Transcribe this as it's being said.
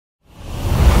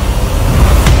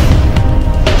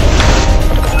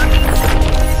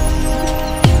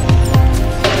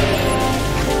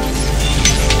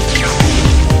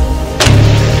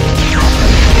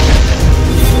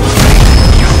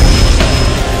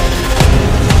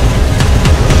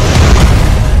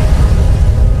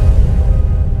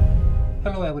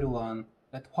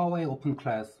Huawei Open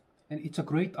Class, and it's a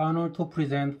great honor to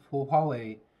present for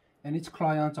Huawei and its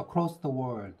clients across the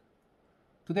world.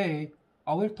 Today,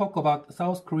 I will talk about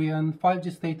South Korean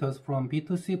 5G status from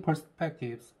B2C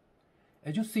perspectives.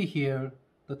 As you see here,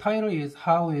 the title is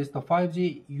How is the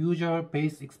 5G user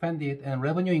base expanded and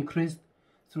revenue increased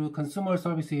through consumer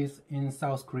services in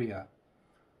South Korea.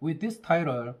 With this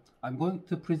title, I'm going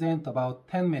to present about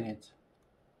 10 minutes.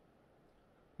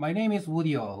 My name is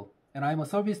Woody Oh, and I'm a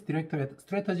service director at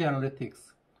Strategy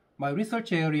Analytics. My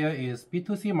research area is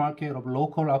B2C market of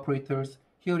local operators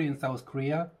here in South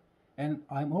Korea, and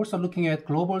I'm also looking at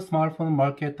global smartphone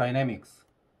market dynamics.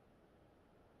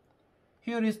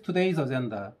 Here is today's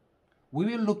agenda. We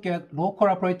will look at local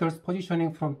operators'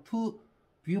 positioning from two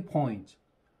viewpoints,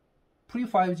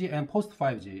 pre-5G and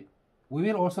post-5G. We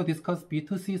will also discuss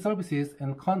B2C services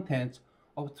and content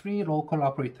of three local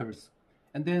operators.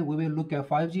 And then we will look at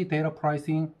 5G data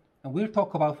pricing, and we'll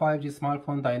talk about 5G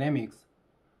smartphone dynamics.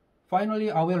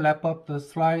 Finally, I will wrap up the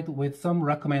slide with some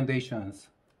recommendations.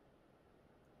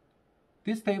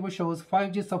 This table shows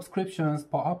 5G subscriptions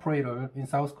per operator in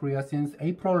South Korea since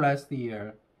April last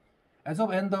year. As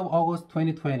of end of August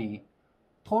 2020,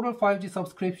 total 5G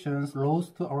subscriptions rose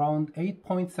to around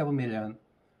 8.7 million.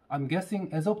 I'm guessing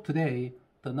as of today,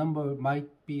 the number might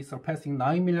be surpassing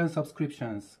 9 million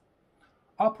subscriptions.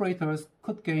 Operators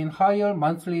could gain higher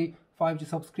monthly 5G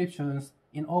subscriptions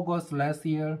in August last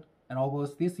year and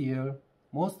August this year,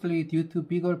 mostly due to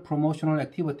bigger promotional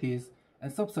activities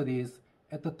and subsidies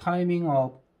at the timing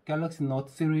of Galaxy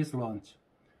Note series launch.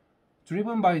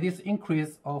 Driven by this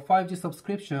increase of 5G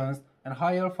subscriptions and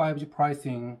higher 5G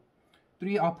pricing,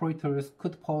 three operators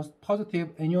could post positive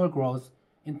annual growth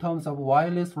in terms of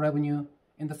wireless revenue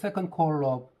in the second quarter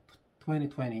of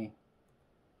 2020.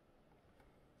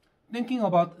 Thinking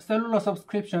about cellular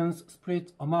subscriptions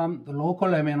split among the local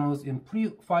MNOs in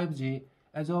pre-5G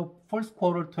as of first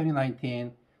quarter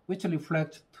 2019, which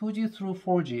reflects 2G through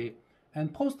 4G,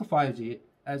 and post-5G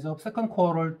as of second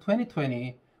quarter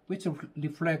 2020, which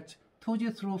reflects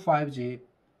 2G through 5G,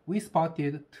 we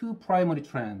spotted two primary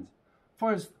trends.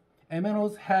 First,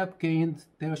 MNOs have gained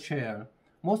their share,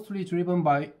 mostly driven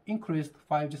by increased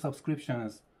 5G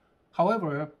subscriptions.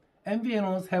 However,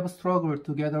 MVNOs have struggled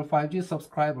to gather 5G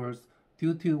subscribers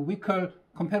due to weaker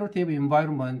competitive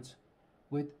environment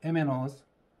with MNOs.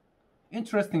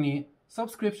 Interestingly,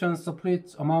 subscription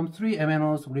splits among three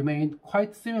MNOs remained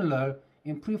quite similar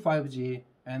in pre-5G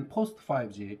and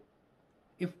post-5G.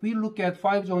 If we look at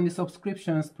 5G-only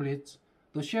subscription splits,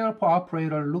 the share per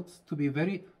operator looks to be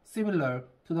very similar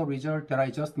to the result that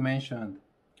I just mentioned.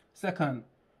 Second,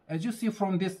 as you see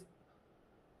from these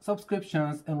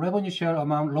subscriptions and revenue share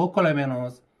among local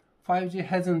MNOs, 5G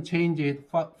hasn't changed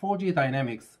 4G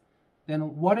dynamics.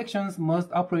 Then what actions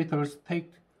must operators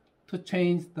take to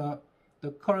change the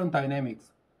current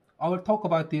dynamics? I will talk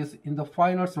about this in the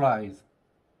final slides.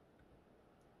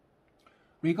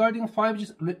 Regarding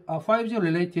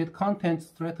 5G-related content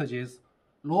strategies,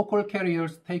 local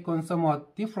carriers take on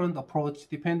somewhat different approach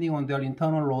depending on their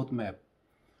internal roadmap.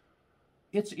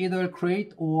 It's either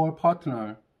create or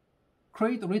partner.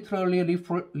 Create literally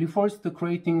refers to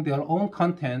creating their own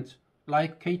content,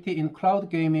 like KT in cloud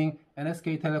gaming and SK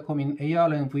Telecom in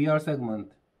AR and VR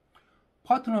segment.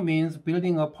 Partner means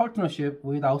building a partnership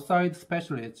with outside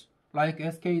specialists, like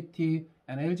SKT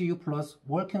and LG U+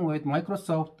 working with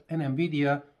Microsoft and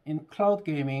NVIDIA in cloud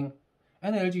gaming,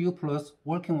 and LG U+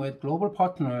 working with global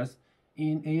partners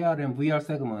in AR and VR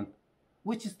segment.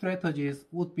 Which strategies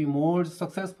would be more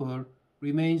successful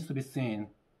remains to be seen.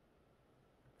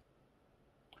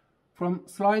 From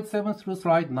slide 7 through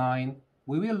slide 9,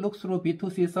 we will look through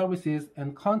B2C services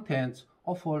and content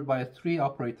offered by three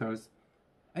operators.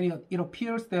 And it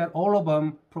appears that all of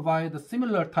them provide a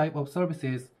similar type of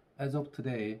services as of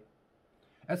today.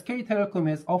 SK Telecom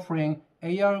is offering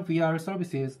AR, VR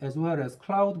services as well as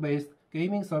cloud-based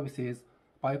gaming services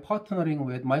by partnering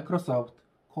with Microsoft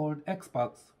called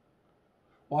Xbox.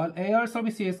 While AR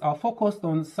services are focused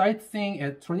on sightseeing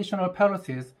at traditional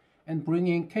palaces and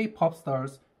bringing K-pop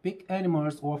stars, big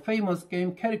animals, or famous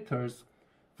game characters,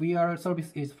 VR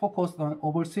service is focused on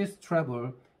overseas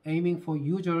travel, aiming for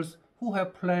users who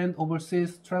have planned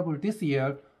overseas travel this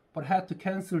year but had to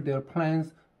cancel their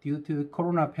plans due to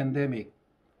corona pandemic.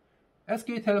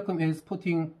 SK Telecom is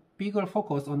putting bigger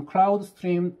focus on cloud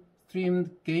streamed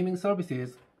gaming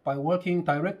services by working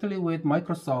directly with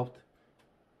Microsoft,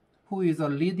 who is a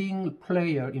leading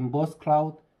player in both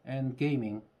cloud and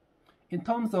gaming. In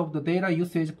terms of the data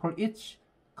usage per each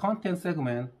content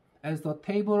segment, as the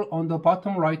table on the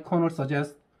bottom right corner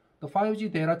suggests, the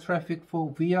 5G data traffic for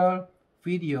VR,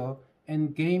 video,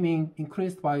 and gaming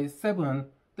increased by 7,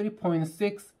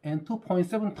 3.6 and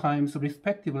 2.7 times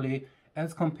respectively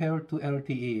as compared to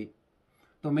LTE.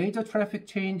 The major traffic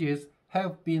changes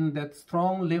have been that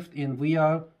strong lift in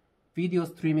VR, video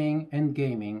streaming, and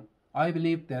gaming. I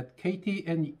believe that KT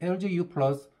and LG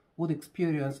U+ would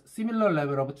experience similar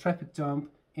level of traffic jump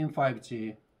in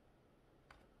 5G.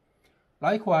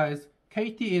 Likewise,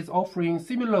 KT is offering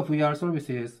similar VR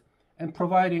services and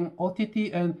providing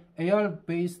OTT and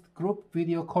AR-based group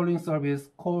video calling service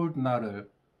called Naddle.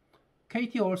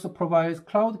 KT also provides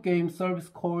cloud game service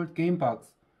called Gamebox,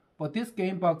 but this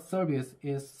Gamebox service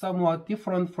is somewhat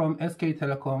different from SK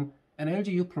Telecom and LG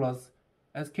U+,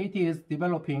 as KT is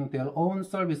developing their own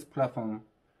service platform.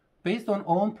 Based on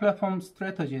own platform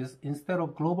strategies instead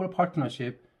of global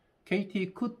partnership,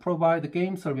 KT could provide the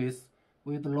game service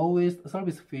with the lowest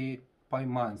service fee by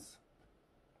month.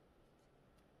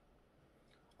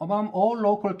 Among all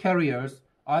local carriers,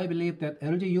 I believe that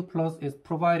LG U+ is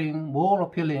providing more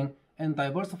appealing and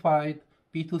diversified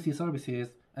B2C services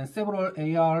and several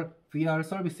AR, VR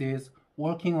services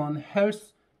working on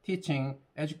health, teaching,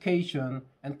 education,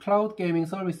 and cloud gaming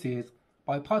services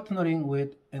by partnering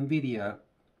with NVIDIA.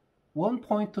 One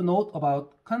point to note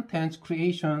about content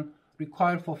creation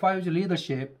required for 5G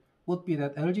leadership would be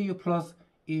that LG U+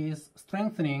 is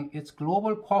strengthening its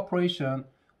global cooperation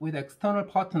with external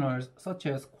partners such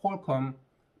as Qualcomm,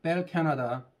 Bell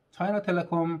Canada, China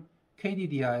Telecom,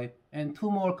 KDDI, and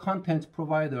 2 more content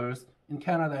providers in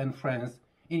Canada and France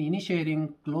in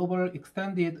initiating Global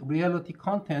Extended Reality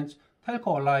Content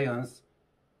Telco Alliance.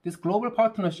 This global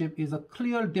partnership is a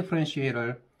clear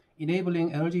differentiator,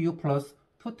 enabling LG U+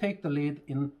 to take the lead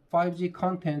in 5G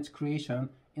content creation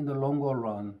in the longer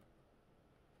run.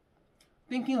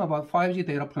 Thinking about 5G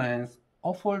data plans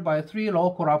offered by 3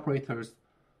 local operators,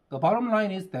 the bottom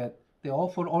line is that they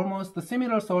offer almost a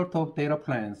similar sort of data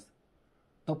plans.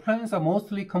 The plans are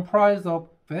mostly comprised of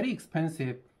very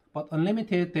expensive but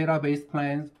unlimited database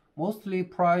plans, mostly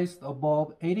priced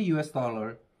above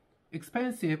 $80,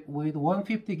 expensive with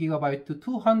 150 GB to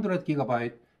 200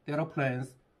 GB data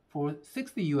plans for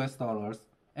 $60,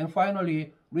 and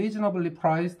finally reasonably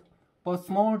priced but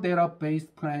small database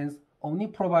plans only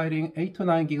providing 8 to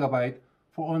 9 GB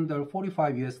for under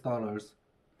 $45.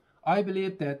 I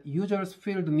believe that users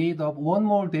feel the need of one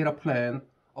more data plan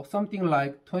of something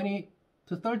like 20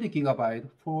 to 30 GB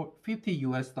for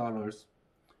 $50.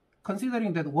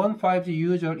 Considering that one 5G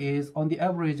user is on the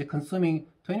average consuming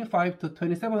 25 to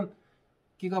 27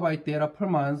 GB data per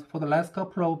month for the last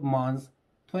couple of months,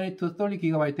 20 to 30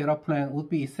 GB data plan would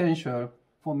be essential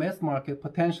for mass market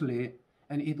potentially,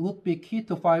 and it would be key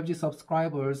to 5G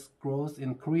subscribers growth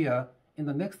in Korea in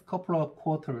the next couple of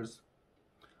quarters.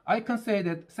 I can say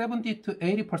that 70 to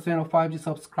 80% of 5G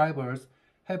subscribers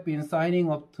have been signing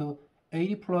up to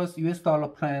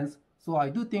 $80+ plans, so I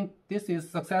do think this is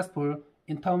successful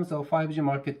in terms of 5G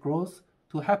market growth.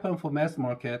 To happen for mass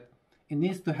market, it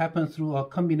needs to happen through a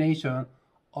combination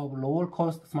of lower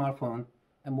cost smartphone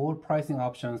and more pricing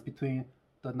options between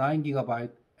the 9 GB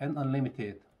and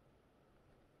unlimited.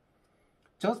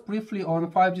 Just briefly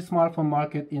on 5G smartphone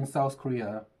market in South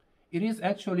Korea. It is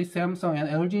actually Samsung and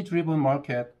LG driven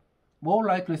market, more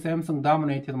likely Samsung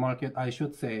dominated market I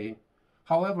should say.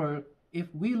 However, if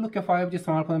we look at 5G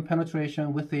smartphone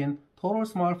penetration within total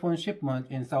smartphone shipment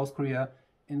in South Korea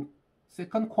in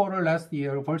second quarter last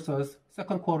year versus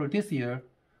second quarter this year,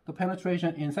 the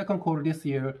penetration in second quarter this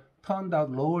year turned out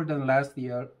lower than last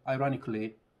year,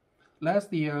 ironically.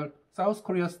 Last year, South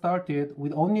Korea started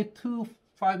with only 2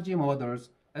 5G models,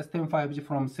 S10 5G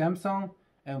from Samsung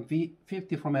and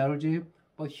V50 from LG,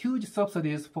 but huge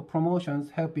subsidies for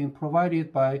promotions have been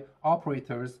provided by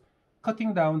operators,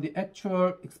 cutting down the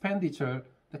actual expenditure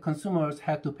the consumers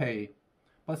had to pay.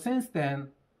 But since then,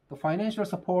 the financial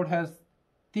support has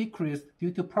decreased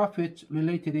due to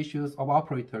profit-related issues of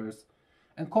operators,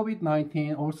 and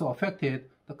COVID-19 also affected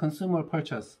the consumer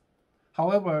purchase.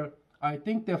 However, I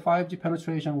think that 5G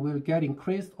penetration will get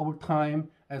increased over time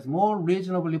as more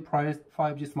reasonably priced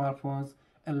 5G smartphones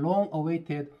and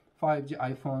long-awaited 5G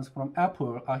iPhones from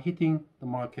Apple are hitting the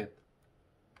market.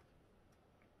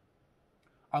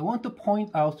 I want to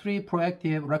point out 3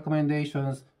 proactive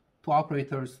recommendations to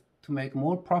operators to make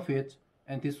more profit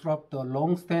and disrupt the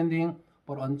long-standing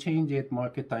but unchanged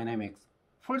market dynamics.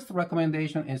 First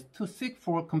recommendation is to seek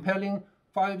for compelling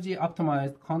 5G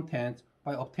optimized content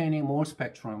by obtaining more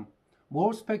spectrum.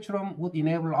 More spectrum would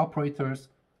enable operators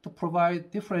to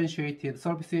provide differentiated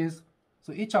services,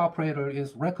 so each operator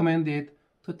is recommended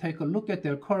to take a look at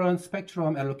their current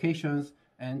spectrum allocations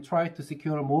and try to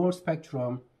secure more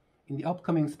spectrum in the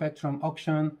upcoming spectrum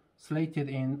auction slated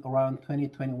in around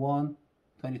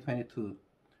 2021-2022.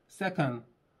 Second,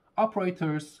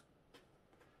 operators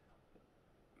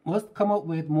must come up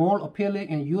with more appealing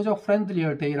and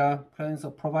user-friendlier data plans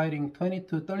of providing 20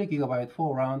 to 30 gigabytes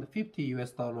for around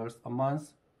 $50 a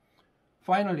month.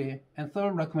 Finally, and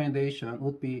third recommendation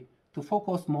would be to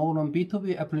focus more on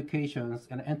B2B applications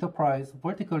and enterprise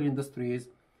vertical industries,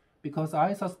 because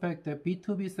I suspect that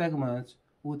B2B segments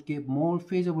would give more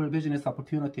feasible business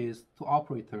opportunities to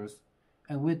operators.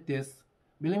 And with this,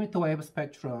 millimeter wave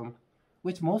spectrum,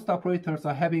 which most operators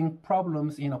are having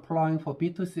problems in applying for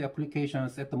B2C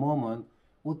applications at the moment,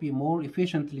 would be more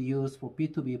efficiently used for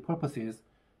B2B purposes,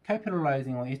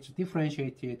 capitalizing on its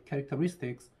differentiated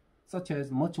characteristics such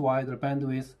as much wider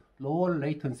bandwidth, lower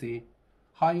latency,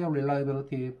 higher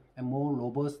reliability, and more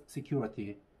robust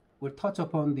security. We'll touch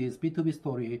upon this B2B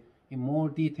story in more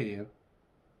detail.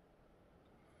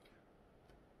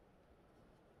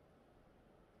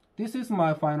 This is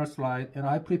my final slide, and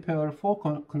I prepared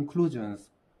 4 conclusions.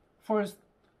 First,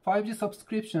 5G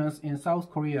subscriptions in South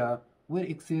Korea will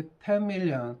exceed 10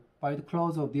 million by the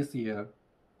close of this year.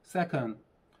 Second,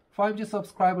 5G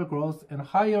subscriber growth and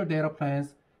higher data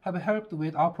plans have helped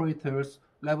with operators'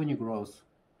 revenue growth.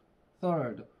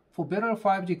 Third, for better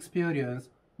 5G experience,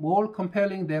 more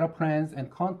compelling data plans and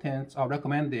contents are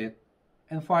recommended.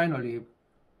 And finally,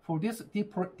 for this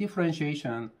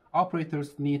differentiation,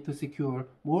 operators need to secure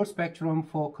more spectrum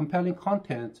for compelling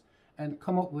content and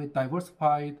come up with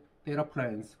diversified data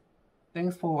plans.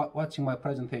 Thanks for watching my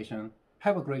presentation.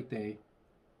 Have a great day.